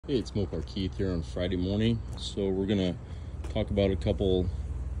Hey, it's Mopar Keith here on Friday morning. So we're gonna talk about a couple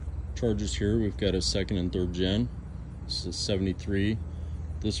Chargers here. We've got a second and third gen. This is 73.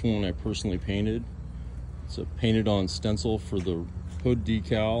 This one I personally painted. It's a painted on stencil for the hood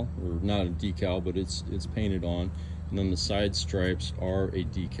decal, or not a decal, but it's painted on. And then the side stripes are a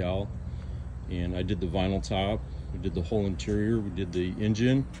decal. And I did the vinyl top. We did the whole interior. We did the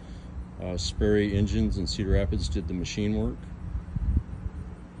engine. Sperry Engines in Cedar Rapids did the machine work.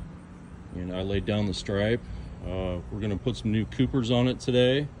 And I laid down the stripe. We're gonna put some new Coopers on it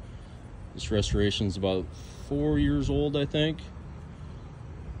today. This restoration's about 4 years old, I think.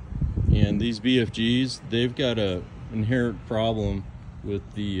 And these BFGs, they've got a inherent problem with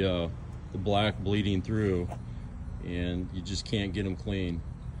the black bleeding through, and you just can't get them clean.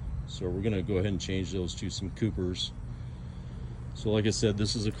 So we're gonna go ahead and change those to some Coopers. So like I said,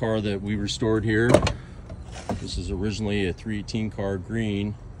 this is a car that we restored here. This is originally a 318 car,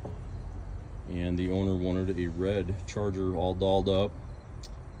 green, and the owner wanted a red Charger all dolled up.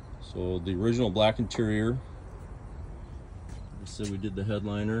 So the original black interior, like I said, we did the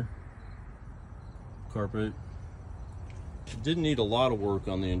headliner, carpet. It didn't need a lot of work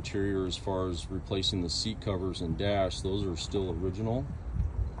on the interior as far as replacing the seat covers and dash. Those are still original.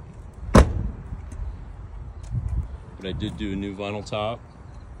 But I did do a new vinyl top.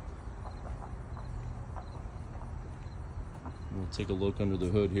 We'll take a look under the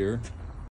hood here.